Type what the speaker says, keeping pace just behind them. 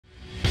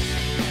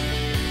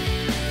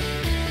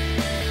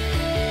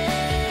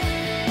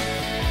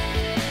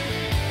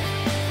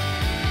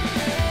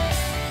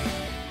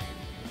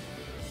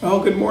Well,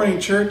 good morning,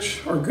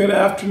 church, or good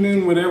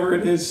afternoon, whatever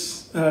it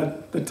is,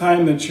 the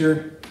time that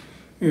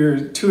you're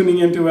tuning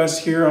into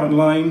us here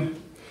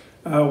online.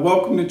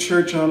 Welcome to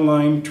Church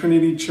Online,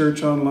 Trinity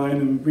Church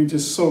Online, and we're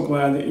just so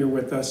glad that you're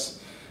with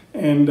us.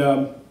 And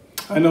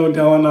I know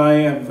Dell and I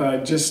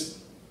have just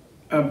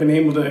been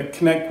able to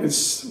connect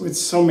with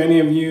so many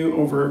of you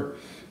over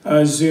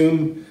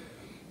Zoom,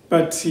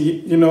 but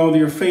you know,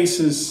 your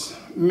faces,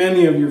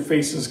 many of your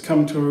faces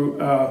come to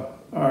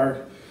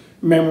our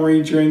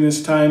memory during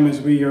this time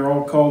as we are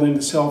all called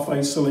into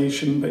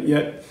self-isolation, but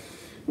yet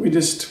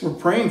we're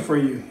praying for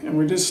you, and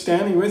we're just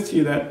standing with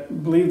you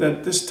that believe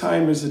that this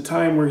time is a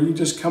time where you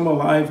just come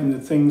alive in the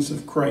things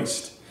of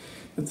Christ,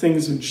 the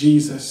things of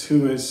Jesus,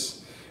 who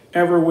is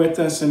ever with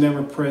us and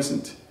ever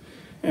present.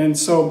 And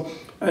so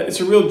it's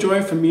a real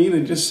joy for me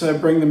to just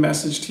bring the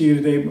message to you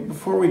today. But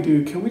before we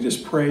do, can we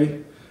just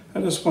pray?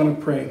 I just want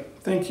to pray.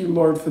 Thank you,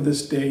 Lord, for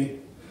this day.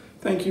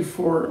 Thank you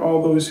for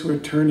all those who are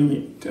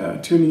tuning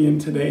in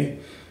today.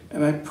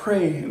 And I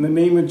pray in the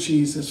name of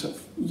Jesus,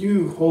 if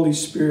you, Holy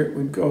Spirit,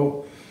 would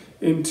go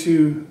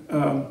into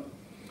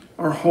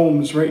our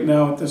homes right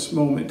now at this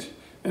moment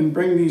and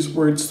bring these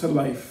words to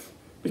life,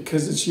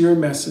 because it's your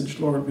message,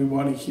 Lord, we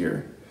want to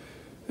hear.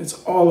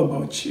 It's all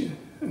about you.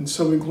 And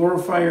so we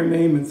glorify your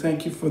name and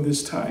thank you for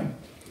this time.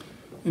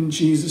 In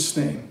Jesus'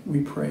 name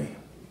we pray.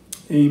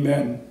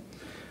 Amen.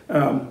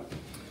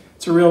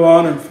 It's a real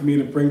honor for me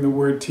to bring the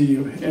word to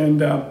you.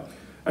 And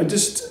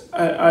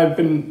I've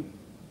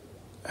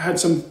had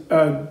some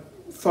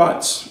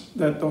thoughts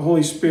that the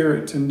Holy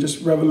Spirit and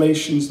just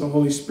revelations the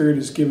Holy Spirit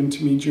has given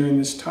to me during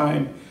this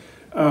time.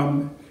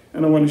 And I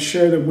want to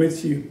share them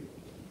with you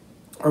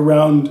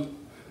around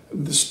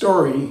the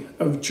story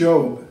of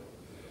Job.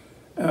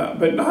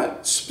 But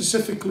not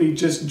specifically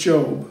just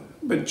Job,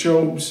 but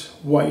Job's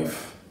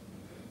wife,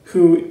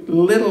 who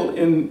little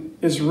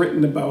is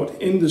written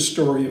about in the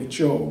story of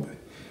Job.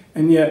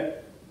 And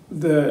yet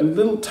the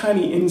little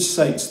tiny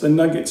insights, the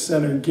nuggets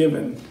that are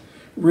given,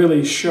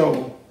 really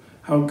show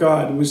how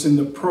God was in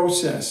the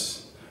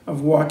process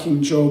of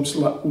walking Job's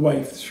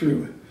wife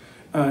through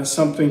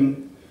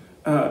something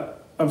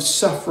of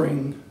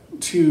suffering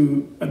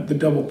to the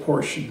double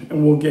portion.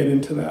 And we'll get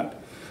into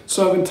that.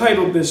 So I've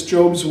entitled this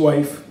Job's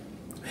Wife,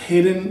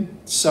 Hidden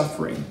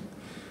Suffering.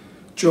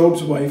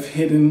 Job's wife,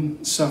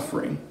 hidden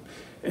suffering.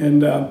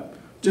 And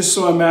just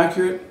so I'm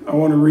accurate, I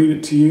want to read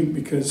it to you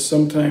because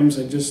sometimes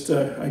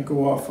I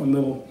go off on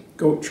little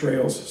goat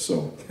trails.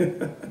 So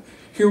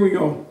here we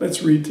go.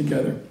 Let's read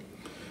together.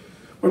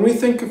 When we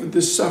think of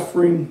the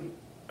suffering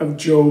of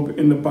Job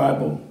in the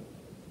Bible,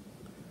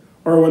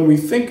 or when we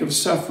think of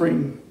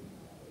suffering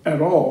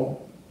at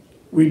all,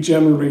 we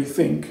generally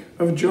think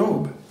of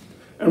Job,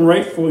 and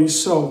rightfully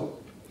so.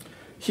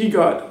 He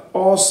got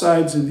all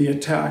sides of the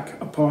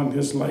attack upon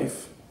his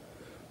life.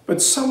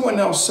 But someone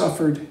else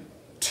suffered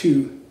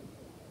too,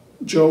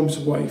 Job's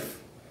wife.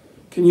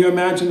 Can you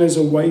imagine as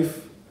a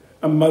wife,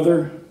 a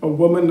mother, a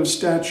woman of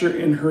stature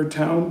in her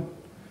town,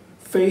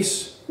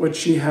 face what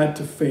she had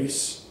to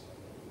face?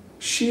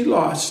 She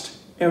lost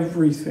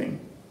everything,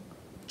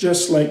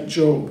 just like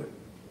Job.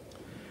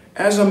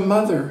 As a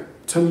mother,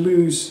 to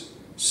lose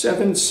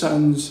 7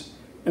 sons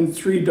and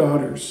 3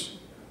 daughters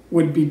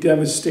would be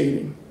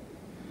devastating.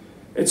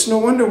 It's no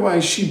wonder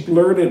why she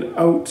blurted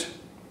out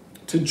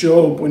to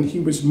Job when he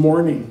was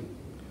mourning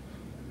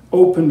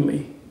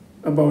openly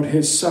about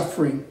his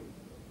suffering.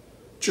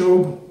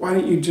 Job, why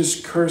don't you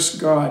just curse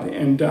God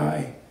and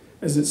die,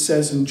 as it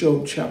says in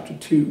Job chapter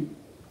 2.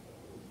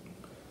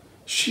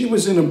 She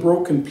was in a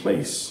broken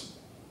place.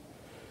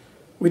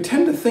 We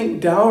tend to think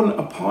down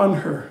upon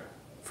her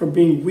for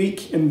being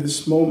weak in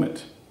this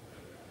moment.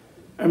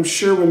 I'm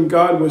sure when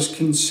God was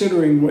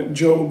considering what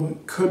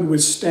Job could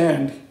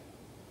withstand,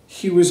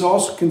 he was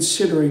also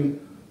considering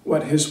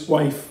what his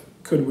wife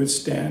could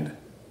withstand.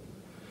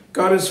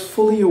 God is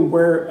fully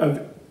aware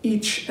of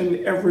each and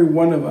every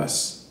one of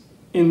us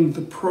in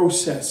the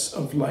process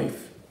of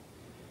life.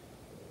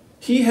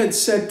 He had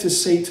said to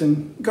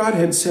Satan, God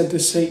had said to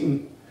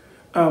Satan,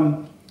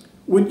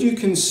 would you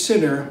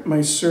consider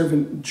my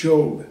servant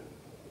Job?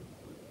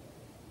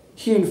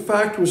 He in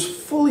fact was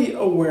fully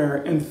aware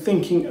and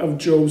thinking of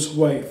Job's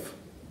wife.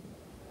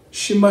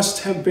 She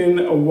must have been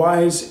a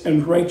wise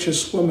and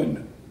righteous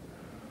woman,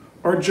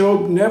 or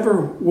Job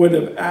never would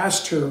have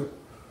asked her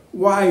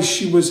why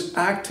she was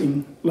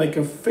acting like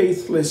a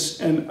faithless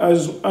and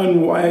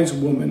unwise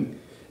woman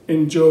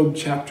in Job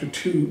chapter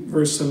 2,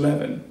 verse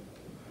 11.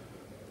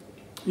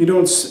 You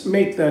don't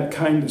make that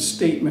kind of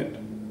statement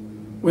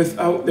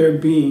without there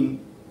being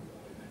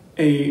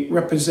a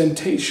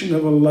representation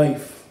of a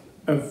life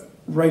of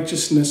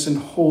righteousness and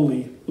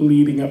holiness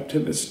leading up to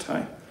this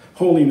time.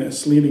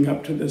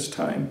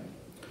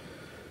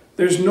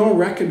 There's no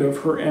record of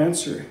her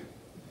answer.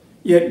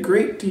 Yet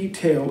great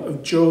detail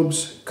of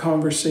Job's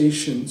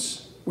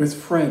conversations with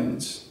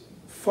friends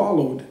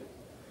followed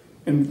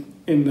in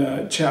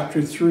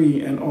chapter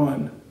 3 and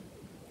on.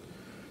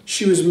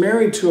 She was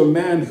married to a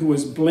man who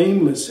was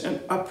blameless and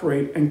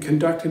upright and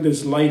conducted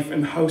his life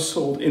and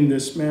household in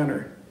this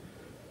manner.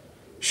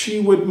 she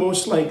would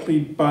most likely,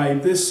 by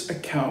this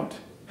account,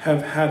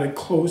 have had a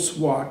close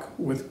walk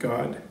with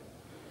God.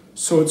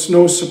 So it's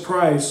no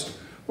surprise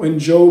when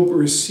Job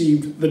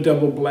received the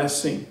double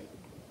blessing,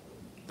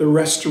 the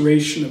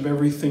restoration of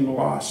everything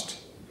lost.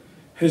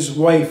 His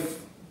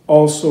wife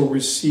also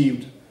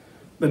received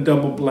the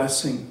double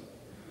blessing.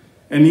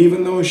 And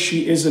even though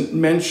she isn't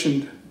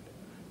mentioned,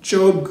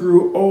 Job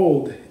grew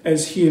old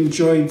as he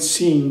enjoyed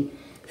seeing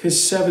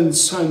his 7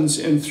 sons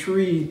and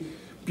 3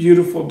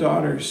 beautiful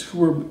daughters who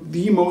were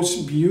the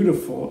most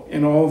beautiful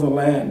in all the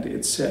land,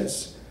 it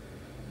says.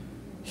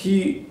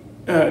 He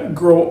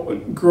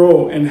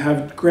grow and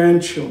have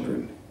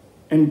grandchildren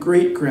and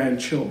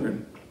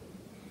great-grandchildren.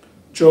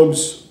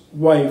 Job's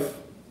wife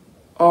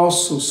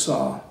also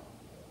saw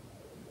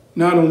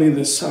not only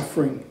the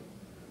suffering,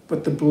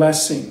 but the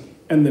blessing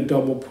and the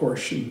double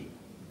portion.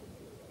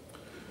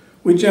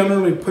 We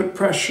generally put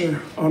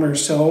pressure on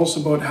ourselves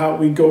about how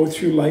we go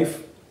through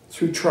life,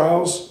 through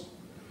trials.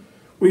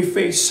 We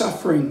face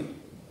suffering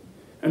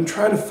and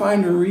try to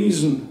find a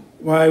reason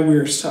why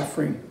we're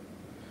suffering.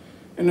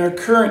 In our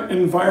current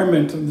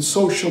environment of the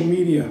social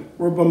media,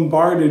 we're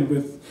bombarded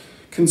with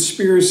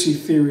conspiracy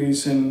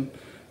theories and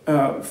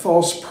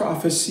false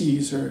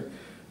prophecies or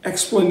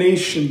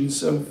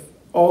explanations of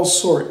all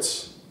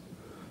sorts,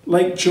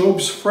 like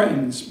Job's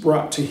friends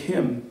brought to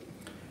him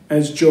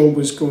as Job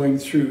was going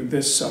through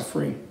this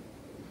suffering.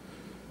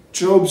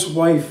 Job's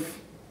wife,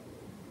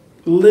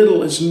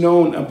 little is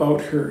known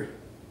about her.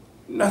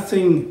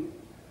 Nothing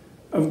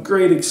of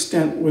great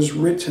extent was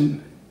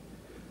written.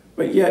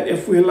 But yet,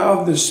 if we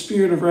allow the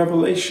spirit of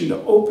revelation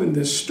to open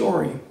this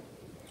story,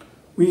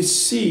 we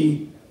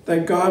see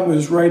that God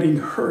was writing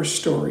her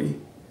story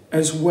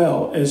as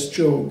well as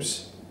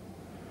Job's.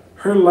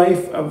 Her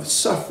life of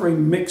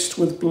suffering mixed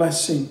with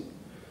blessing,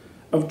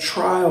 of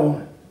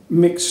trial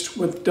mixed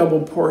with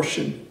double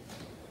portion,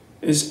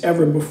 is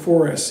ever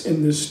before us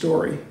in this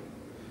story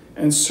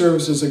and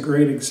serves as a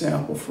great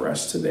example for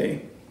us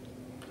today.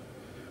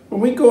 When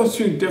we go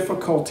through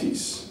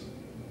difficulties,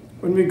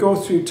 when we go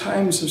through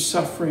times of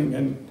suffering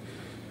and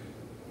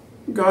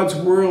God's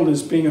world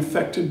is being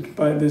affected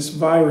by this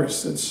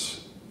virus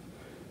that's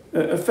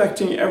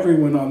affecting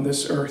everyone on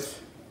this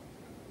earth,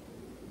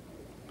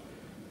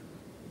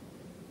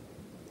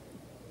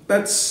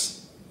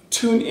 let's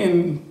tune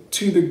in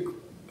to the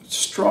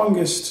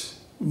strongest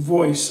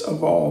voice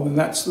of all, and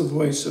that's the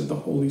voice of the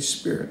Holy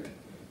Spirit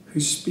who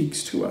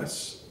speaks to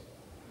us.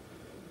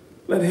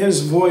 Let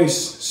his voice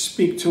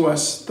speak to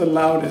us the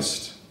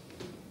loudest.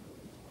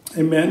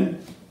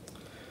 Amen.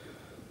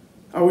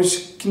 I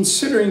was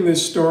considering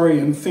this story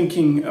and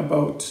thinking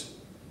about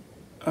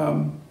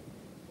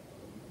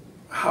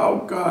how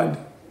God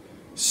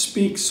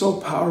speaks so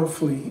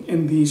powerfully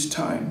in these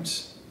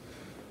times.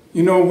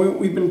 You know,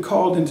 we've been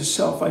called into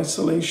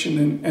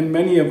self-isolation, and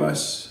many of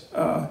us,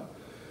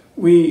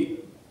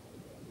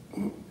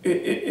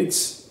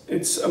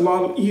 it's a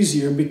lot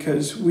easier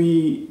because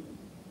we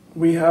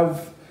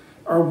have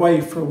our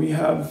wife, or we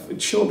have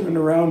children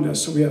around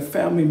us, or we have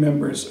family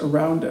members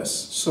around us,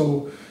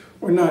 so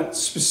we're not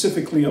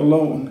specifically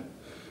alone.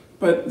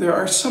 But there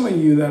are some of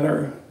you that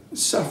are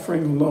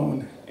suffering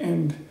alone,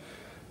 and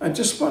I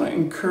just want to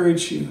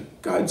encourage you.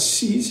 God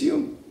sees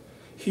you.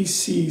 He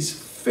sees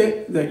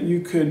fit that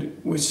you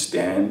could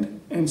withstand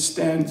and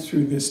stand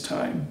through this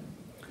time.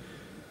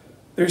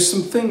 There's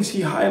some things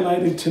he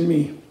highlighted to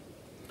me.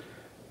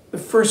 The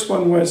first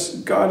one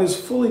was God is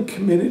fully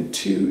committed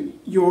to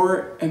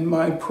your and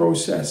my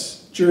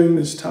process during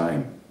this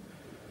time.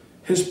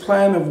 His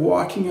plan of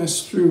walking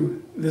us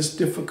through this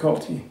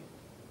difficulty.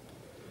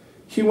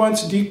 He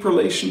wants deep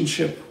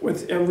relationship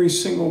with every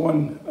single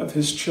one of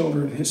his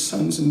children, his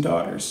sons and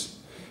daughters,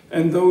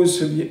 and those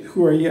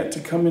who are yet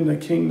to come in the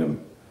kingdom.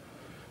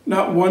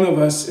 Not one of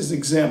us is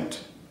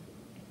exempt.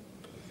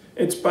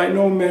 It's by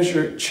no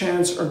measure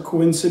chance or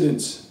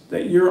coincidence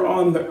that you're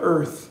on the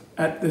earth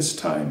at this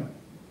time.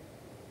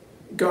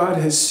 God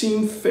has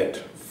seen fit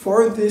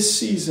for this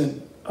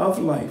season of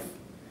life,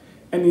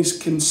 and he's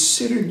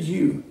considered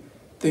you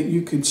that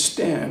you could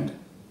stand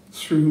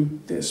through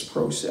this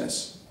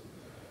process.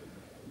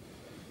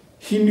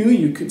 He knew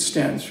you could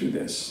stand through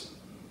this.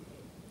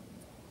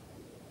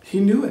 He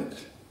knew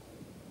it.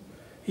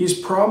 He's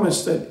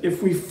promised that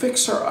if we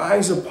fix our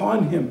eyes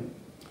upon him,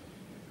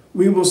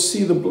 we will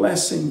see the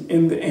blessing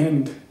in the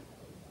end.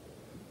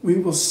 We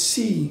will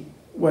see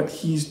what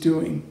he's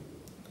doing.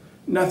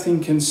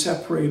 Nothing can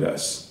separate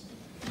us.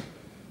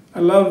 I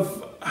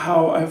love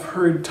how I've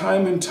heard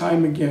time and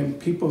time again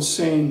people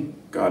saying,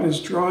 God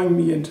is drawing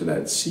me into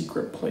that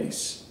secret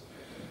place.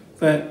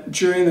 That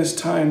during this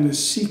time, the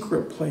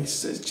secret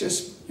place,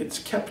 it's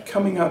kept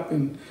coming up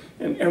in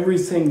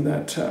everything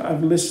that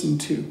I've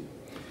listened to.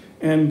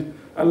 And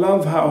I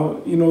love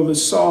how, the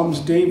Psalms,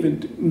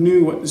 David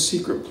knew what the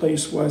secret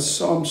place was.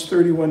 Psalms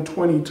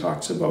 31:20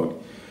 talks about,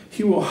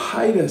 he will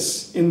hide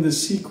us in the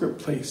secret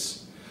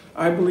place.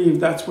 I believe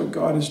that's what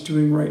God is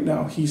doing right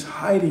now. He's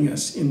hiding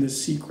us in the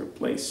secret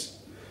place.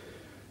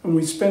 When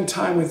we spend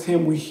time with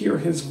him, we hear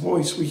his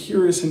voice. We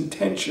hear his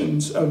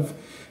intentions of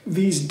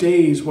these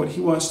days, what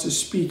he wants to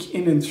speak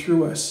in and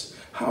through us,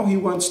 how he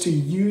wants to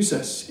use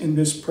us in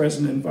this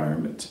present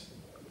environment.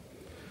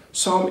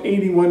 Psalm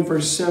 81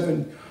 verse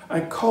 7, I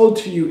called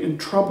to you in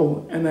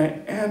trouble, and I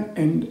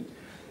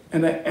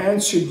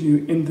answered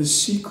you in the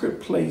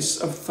secret place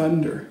of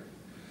thunder.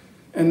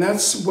 And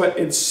that's what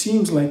it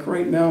seems like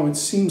right now. It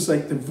seems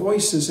like the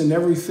voices and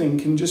everything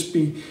can just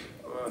be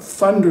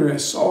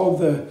thunderous, all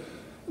the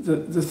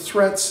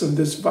threats of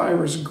this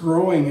virus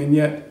growing, and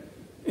yet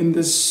in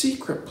this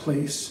secret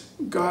place,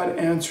 God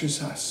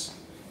answers us,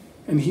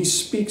 and he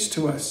speaks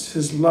to us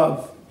his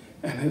love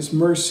and his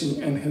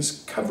mercy and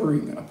his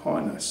covering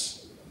upon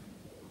us.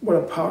 What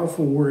a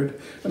powerful word.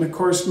 And of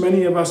course,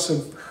 many of us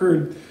have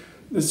heard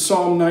the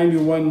Psalm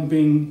 91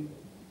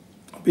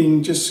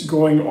 being just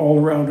going all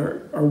around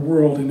our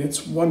world, and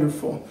it's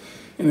wonderful.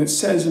 And it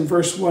says in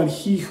verse 1,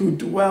 he who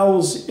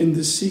dwells in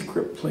the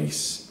secret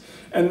place.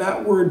 And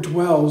that word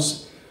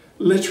dwells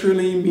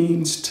literally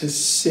means to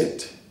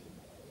sit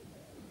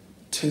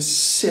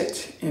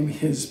in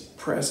his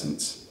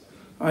presence.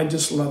 I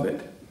just love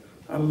it.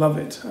 I love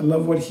it. I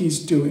love what he's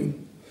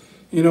doing.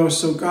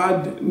 So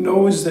God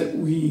knows that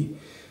we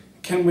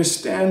can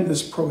withstand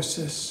this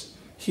process.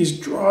 He's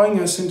drawing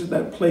us into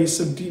that place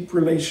of deep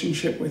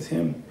relationship with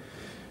him.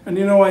 And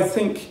I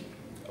think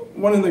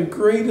one of the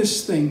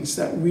greatest things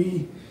that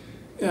we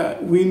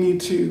need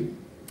to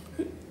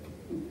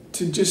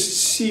just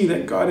see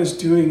that God is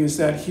doing is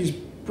that he's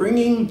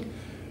bringing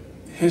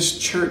his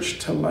church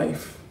to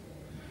life.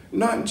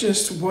 Not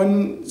just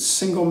one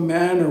single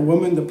man or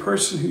woman, the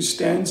person who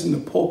stands in the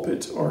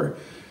pulpit or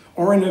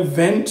an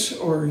event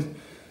or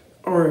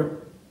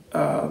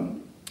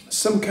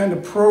some kind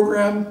of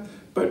program,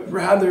 but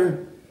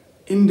rather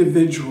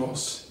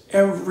individuals,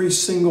 every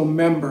single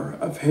member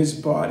of his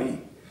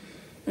body.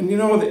 And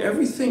that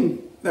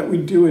everything that we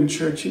do in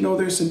church,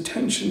 there's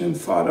intention and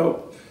thought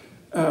out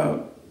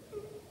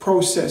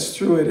process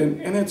through it,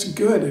 and it's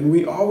good, and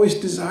we always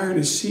desire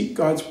to seek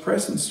God's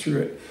presence through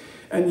it.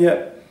 And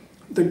yet,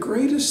 the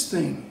greatest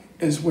thing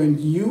is when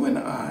you and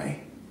I,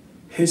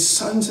 his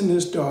sons and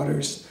his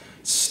daughters,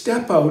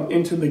 step out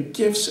into the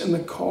gifts and the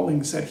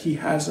callings that he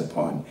has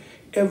upon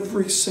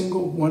every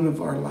single one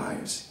of our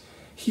lives.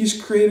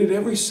 He's created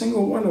every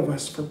single one of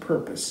us for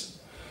purpose.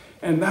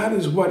 And that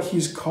is what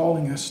he's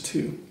calling us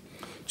to.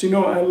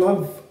 Do I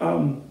love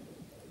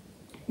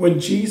when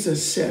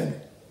Jesus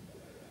said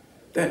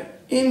that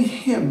in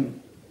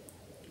him,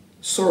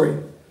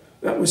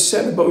 that was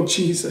said about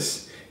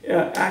Jesus,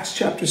 Acts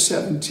chapter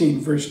 17,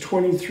 verse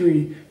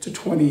 23 to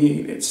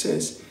 28, it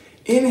says,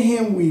 in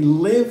him we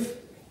live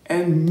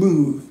and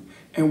move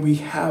and we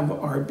have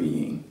our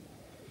being.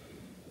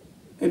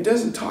 It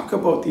doesn't talk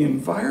about the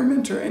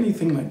environment or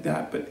anything like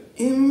that, but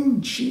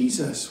in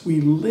Jesus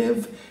we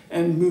live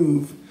and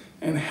move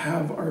and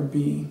have our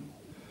being.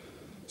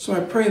 So I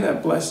pray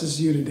that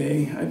blesses you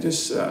today. I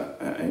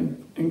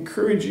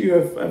encourage you,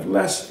 I've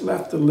left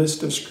a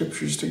list of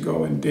scriptures to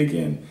go and dig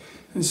in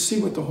and see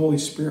what the Holy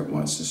Spirit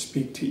wants to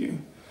speak to you.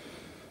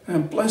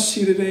 And bless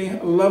you today.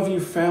 I love you,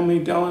 family.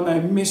 Dell and I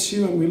miss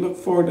you, and we look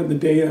forward to the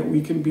day that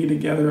we can be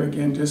together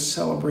again, just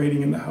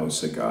celebrating in the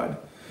house of God.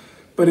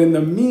 But in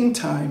the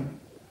meantime,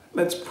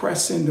 let's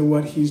press into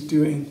what he's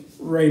doing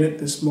right at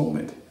this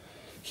moment.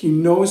 He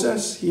knows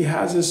us. He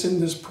has us in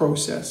this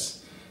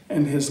process,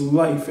 and his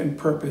life and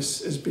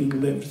purpose is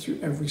being lived through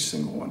every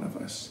single one of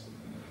us.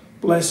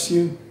 Bless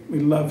you. We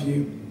love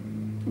you.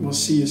 We'll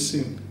see you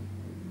soon.